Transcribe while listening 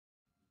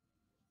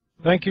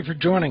Thank you for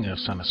joining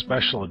us on a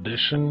special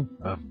edition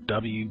of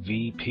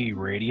WVP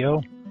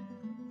Radio.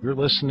 You're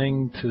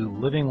listening to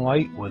Living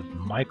Light with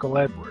Michael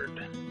Edward.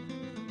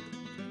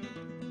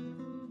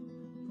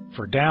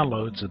 For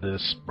downloads of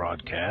this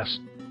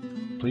broadcast,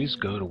 please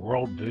go to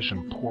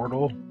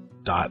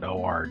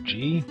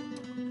worldvisionportal.org,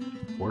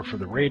 or for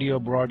the radio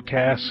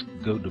broadcast,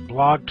 go to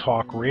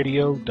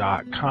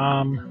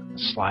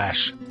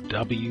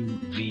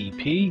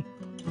blogtalkradio.com/WVP.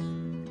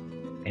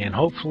 And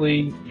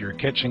hopefully you're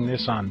catching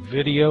this on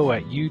video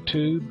at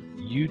YouTube,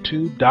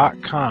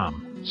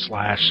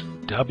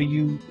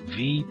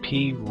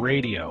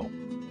 youtube.com/WVPRADIO.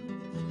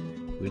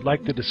 We'd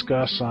like to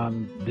discuss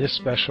on this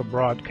special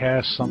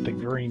broadcast something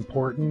very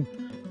important,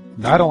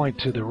 not only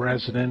to the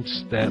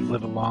residents that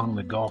live along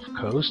the Gulf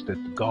Coast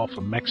at the Gulf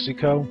of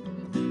Mexico,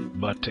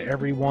 but to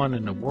everyone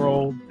in the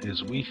world,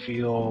 as we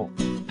feel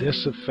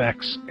this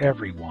affects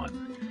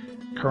everyone.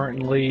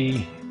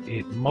 Currently,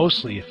 it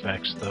mostly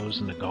affects those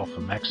in the Gulf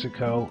of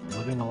Mexico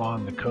living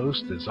along the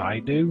coast, as I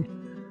do.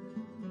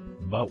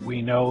 But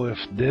we know if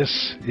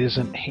this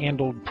isn't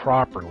handled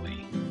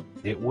properly,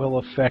 it will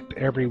affect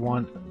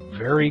everyone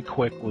very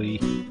quickly,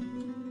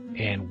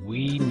 and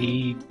we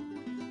need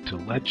to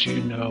let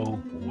you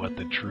know what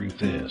the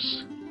truth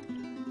is.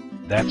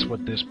 That's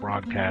what this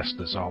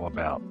broadcast is all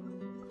about.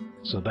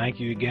 So thank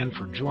you again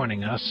for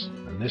joining us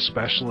in this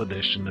special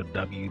edition of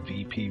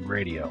WVP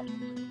Radio.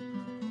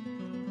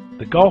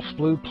 The Gulf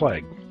Blue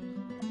Plague.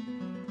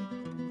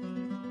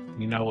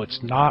 You know,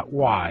 it's not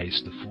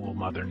wise to fool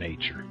Mother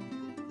Nature.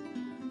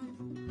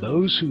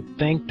 Those who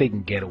think they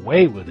can get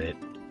away with it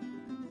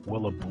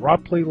will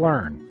abruptly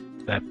learn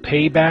that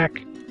payback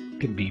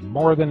can be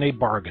more than they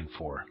bargained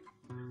for.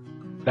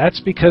 That's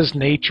because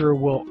nature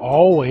will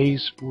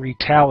always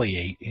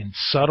retaliate in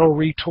subtle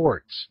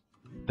retorts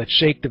that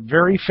shake the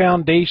very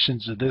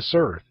foundations of this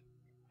earth,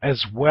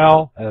 as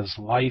well as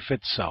life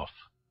itself.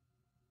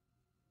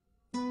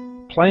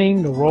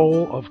 Playing the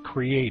role of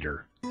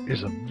creator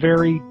is a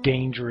very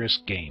dangerous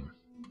game.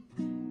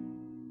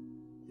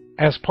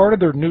 As part of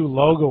their new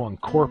logo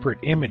and corporate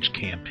image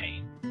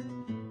campaign,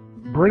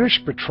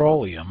 British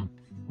Petroleum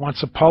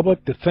wants the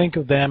public to think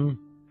of them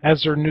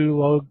as their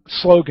new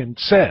slogan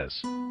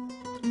says,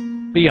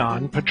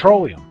 Beyond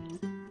Petroleum.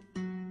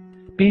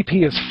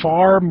 BP is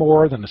far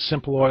more than a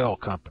simple oil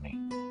company.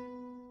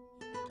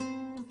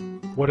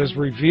 What is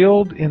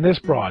revealed in this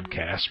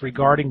broadcast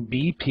regarding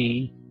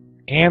BP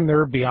and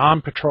their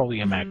Beyond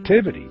Petroleum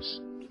activities,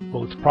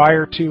 both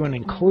prior to and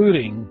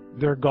including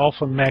their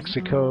Gulf of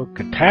Mexico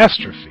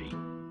catastrophe,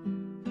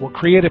 will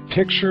create a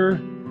picture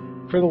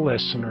for the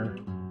listener,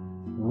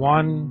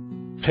 one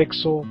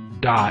pixel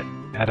dot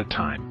at a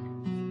time.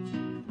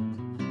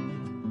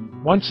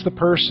 Once the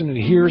person who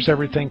hears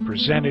everything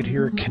presented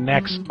here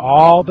connects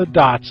all the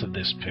dots of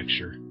this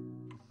picture,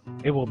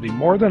 it will be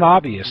more than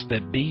obvious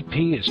that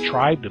BP has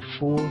tried to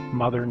fool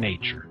Mother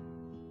Nature.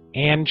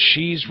 And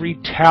she's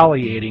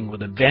retaliating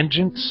with a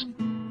vengeance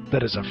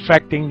that is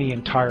affecting the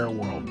entire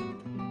world.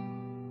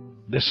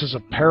 This is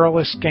a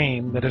perilous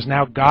game that has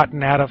now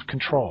gotten out of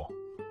control.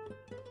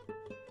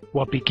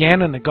 What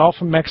began in the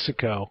Gulf of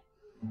Mexico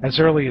as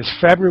early as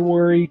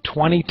February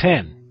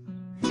 2010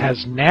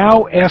 has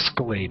now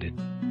escalated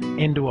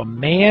into a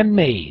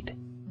man-made,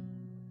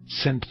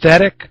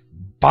 synthetic,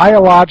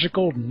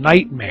 biological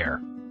nightmare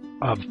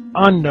of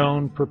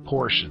unknown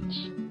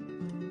proportions.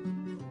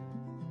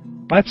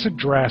 Let's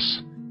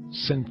address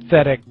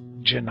synthetic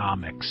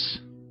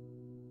genomics.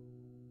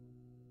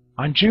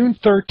 On June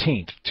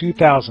 13,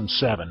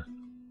 2007,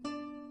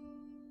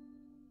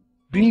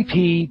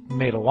 BP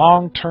made a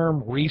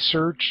long-term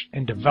research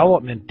and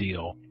development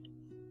deal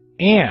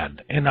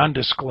and an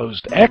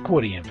undisclosed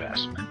equity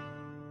investment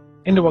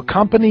into a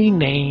company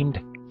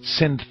named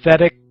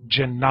Synthetic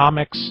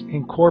Genomics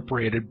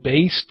Incorporated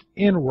based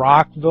in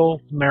Rockville,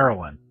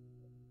 Maryland.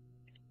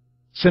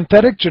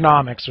 Synthetic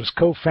Genomics was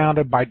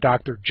co-founded by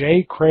Dr.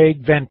 J.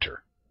 Craig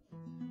Venter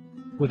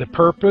with the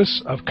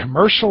purpose of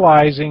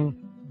commercializing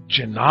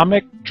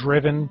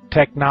genomic-driven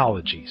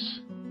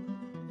technologies.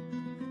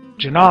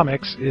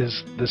 Genomics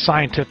is the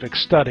scientific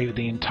study of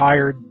the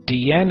entire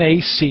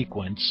DNA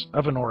sequence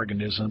of an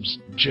organism's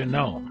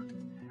genome.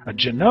 A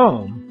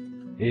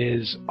genome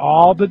is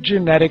all the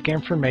genetic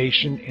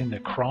information in the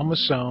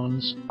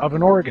chromosomes of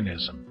an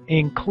organism,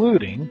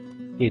 including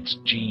its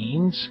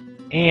genes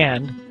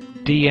and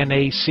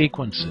DNA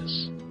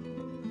sequences.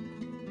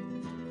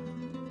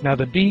 Now,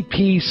 the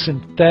BP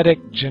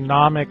Synthetic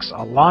Genomics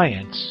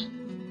Alliance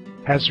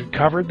has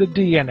recovered the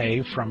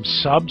DNA from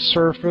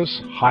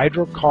subsurface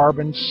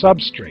hydrocarbon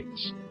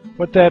substrates.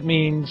 What that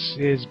means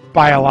is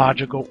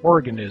biological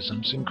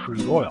organisms in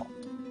crude oil.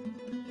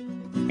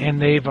 And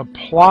they've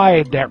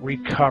applied that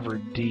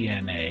recovered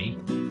DNA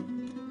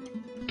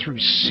through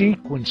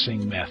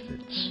sequencing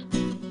methods.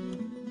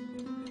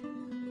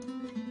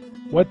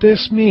 What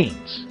this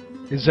means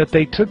is that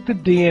they took the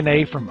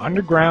DNA from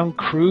underground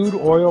crude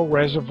oil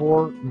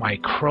reservoir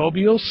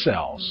microbial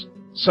cells,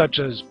 such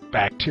as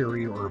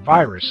bacteria or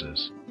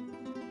viruses,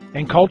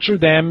 and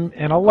cultured them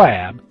in a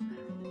lab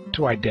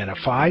to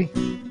identify,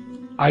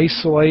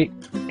 isolate,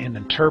 and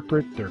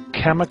interpret their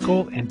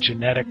chemical and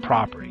genetic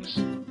properties.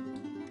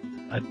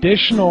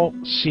 Additional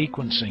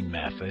sequencing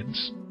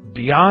methods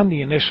beyond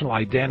the initial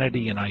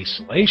identity and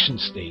isolation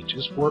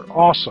stages were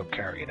also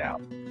carried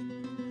out.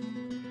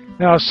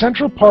 Now, a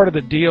central part of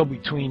the deal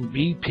between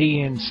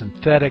BP and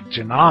synthetic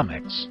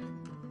genomics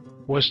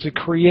was to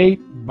create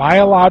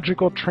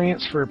biological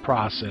transfer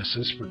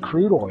processes for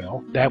crude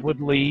oil that would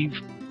lead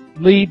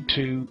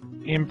to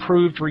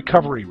improved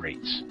recovery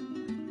rates.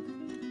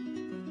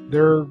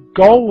 Their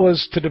goal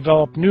was to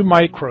develop new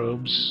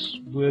microbes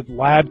with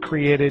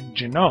lab-created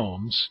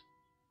genomes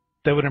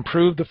that would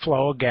improve the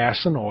flow of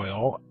gas and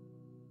oil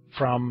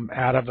from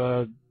out of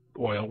an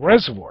oil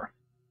reservoir.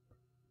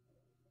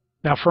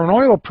 Now, for an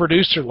oil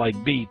producer like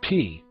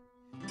BP,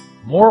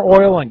 more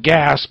oil and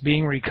gas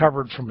being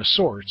recovered from a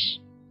source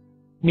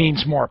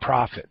means more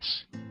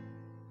profits.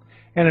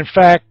 And in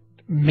fact,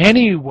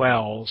 many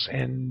wells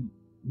and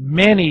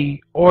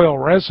many oil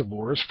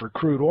reservoirs for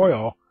crude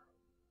oil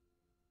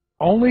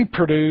only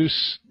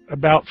produce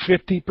about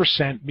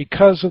 50%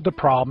 because of the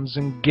problems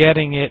in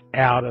getting it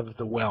out of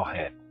the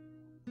wellhead.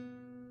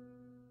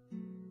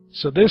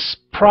 So this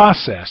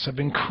process of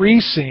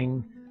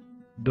increasing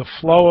the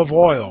flow of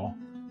oil,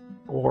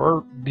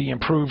 or the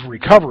improved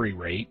recovery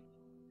rate,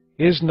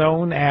 is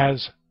known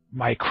as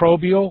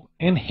microbial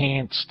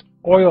enhanced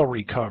oil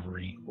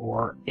recovery,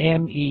 or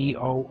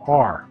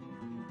MEOR.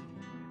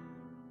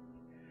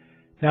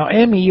 Now,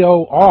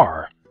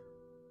 MEOR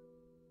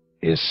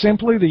is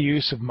simply the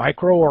use of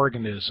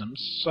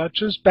microorganisms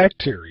such as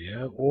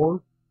bacteria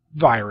or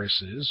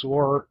viruses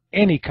or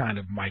any kind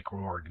of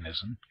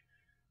microorganism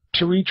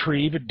to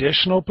retrieve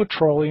additional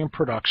petroleum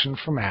production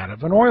from out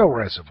of an oil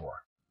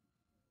reservoir.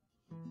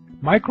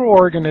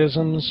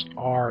 Microorganisms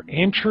are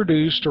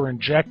introduced or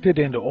injected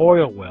into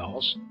oil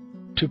wells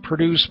to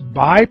produce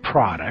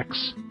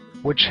byproducts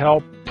which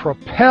help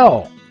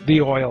propel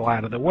the oil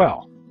out of the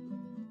well.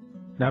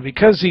 Now,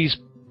 because these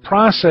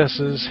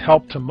processes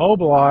help to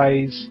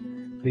mobilize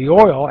the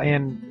oil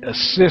and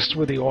assist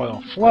with the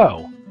oil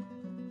flow,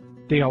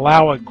 they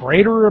allow a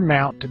greater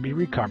amount to be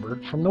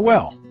recovered from the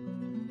well.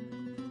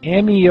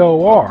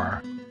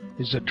 MEOR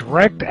is a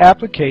direct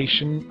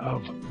application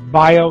of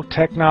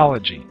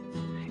biotechnology.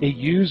 It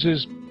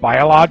uses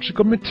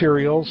biological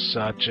materials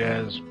such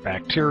as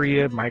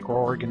bacteria,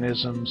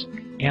 microorganisms,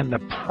 and the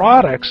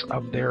products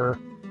of their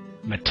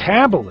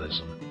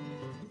metabolism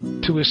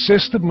to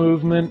assist the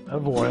movement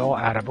of oil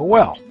out of a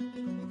well.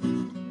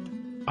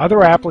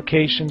 Other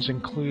applications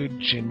include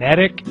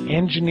genetic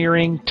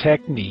engineering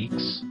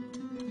techniques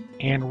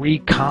and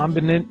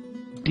recombinant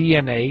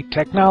DNA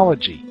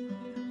technology,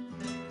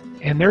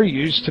 and they're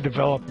used to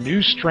develop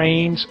new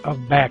strains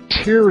of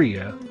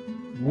bacteria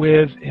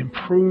with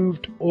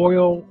improved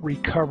oil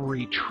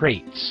recovery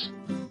traits.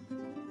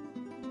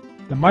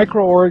 The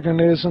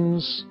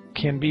microorganisms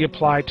can be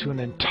applied to an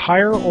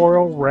entire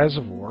oil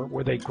reservoir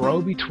where they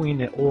grow between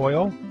the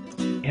oil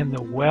and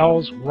the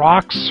well's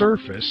rock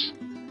surface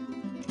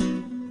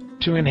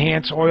to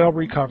enhance oil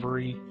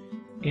recovery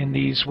in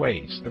these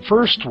ways. The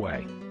first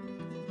way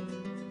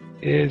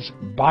is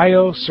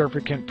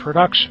biosurfactant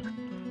production.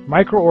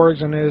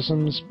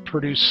 Microorganisms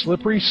produce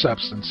slippery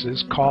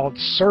substances called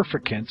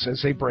surfactants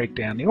as they break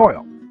down the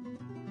oil.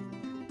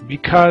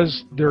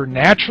 Because they're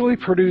naturally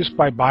produced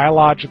by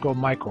biological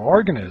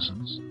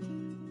microorganisms,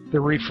 they're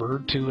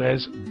referred to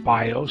as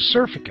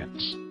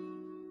biosurfactants.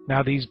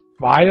 Now, these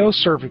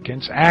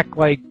biosurfactants act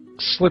like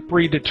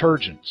slippery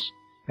detergents,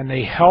 and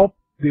they help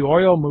the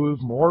oil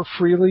move more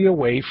freely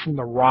away from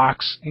the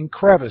rocks and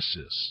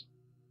crevices.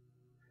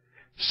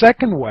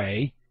 Second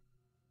way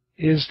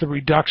is the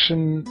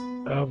reduction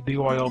of the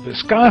oil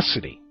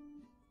viscosity.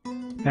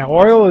 Now,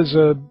 oil is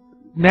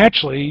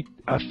naturally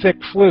a thick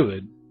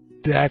fluid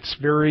that's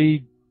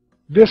very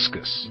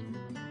viscous,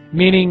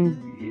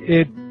 meaning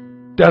it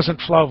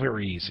doesn't flow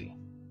very easy.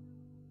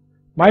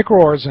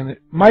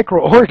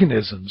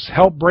 Microorganisms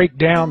help break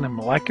down the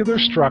molecular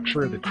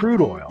structure of the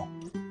crude oil,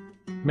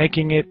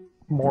 making it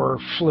more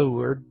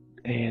fluid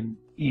and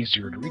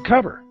easier to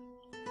recover.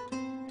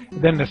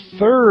 Then the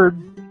third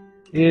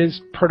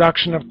is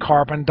production of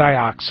carbon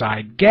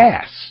dioxide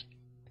gas.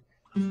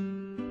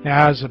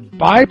 Now, as a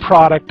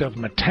byproduct of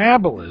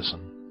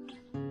metabolism,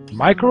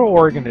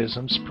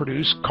 microorganisms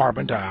produce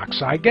carbon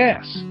dioxide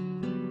gas.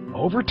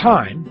 Over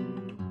time,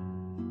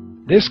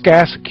 this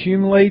gas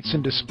accumulates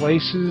and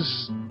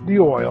displaces the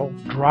oil,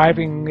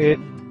 driving it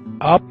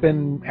up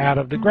and out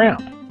of the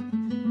ground.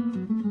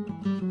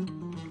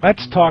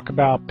 Let's talk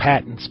about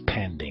patents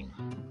pending.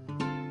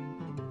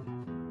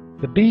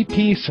 The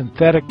BP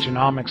Synthetic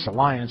Genomics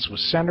Alliance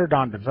was centered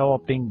on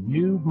developing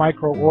new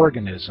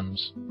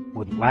microorganisms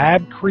with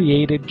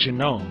lab-created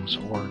genomes,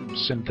 or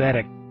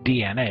synthetic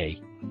DNA,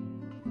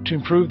 to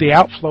improve the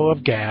outflow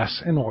of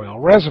gas in oil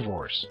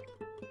reservoirs.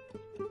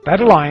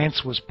 That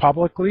alliance was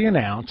publicly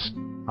announced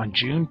on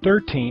June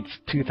 13,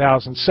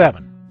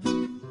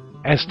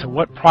 2007. As to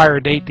what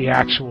prior date the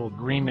actual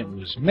agreement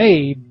was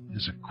made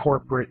is a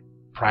corporate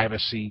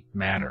privacy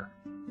matter.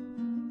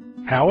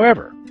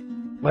 However,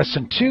 less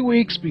than 2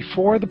 weeks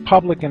before the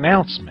public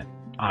announcement,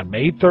 on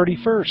May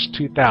 31st,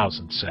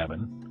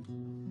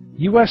 2007,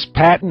 U.S.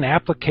 Patent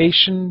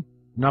Application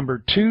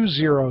number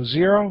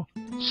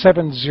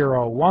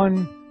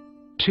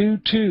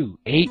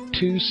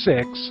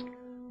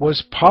 20070122826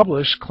 was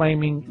published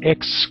claiming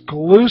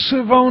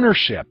exclusive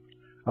ownership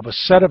of a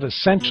set of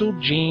essential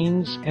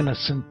genes in a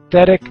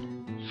synthetic,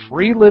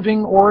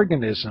 free-living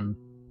organism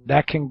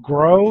that can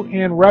grow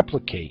and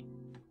replicate,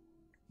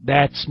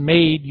 that's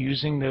made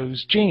using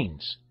those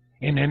genes.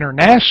 An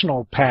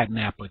international patent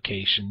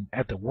application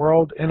at the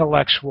World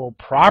Intellectual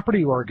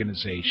Property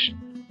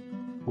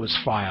Organization was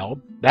filed.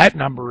 That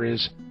number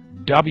is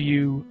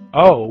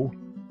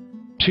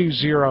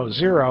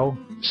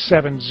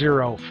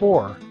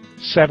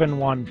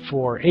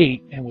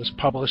WO200704714 and was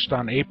published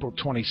on April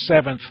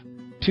 27th,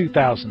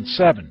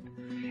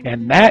 2007.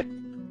 And that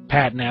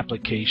patent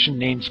application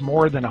names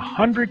more than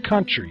 100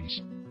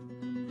 countries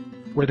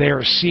where they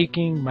are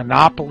seeking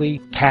monopoly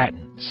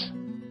patents.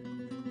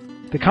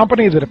 The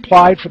company that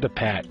applied for the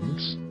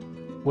patents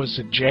was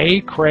the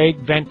J. Craig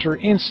Venter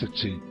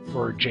Institute,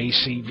 or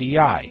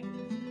JCVI,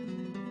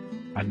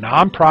 a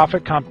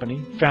nonprofit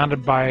company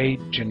founded by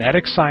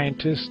genetic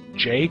scientist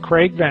J.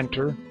 Craig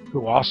Venter,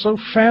 who also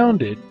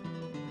founded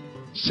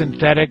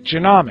Synthetic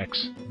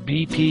Genomics,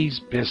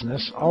 BP's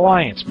business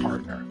alliance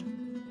partner.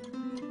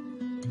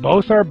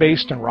 Both are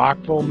based in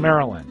Rockville,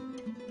 Maryland,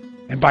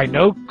 and by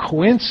no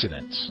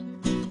coincidence,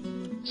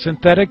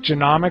 Synthetic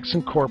Genomics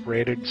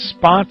Incorporated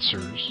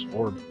sponsors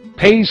or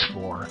pays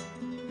for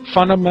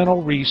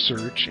fundamental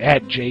research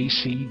at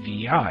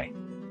JCVI.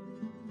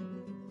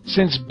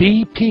 Since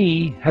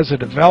BP has a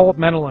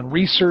developmental and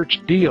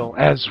research deal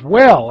as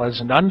well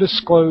as an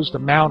undisclosed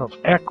amount of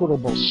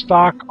equitable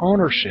stock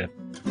ownership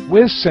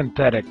with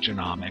Synthetic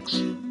Genomics,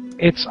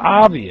 it's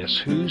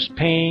obvious who's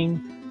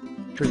paying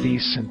for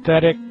these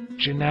synthetic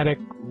genetic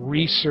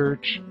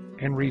research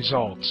and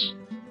results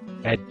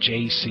at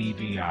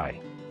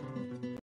JCVI.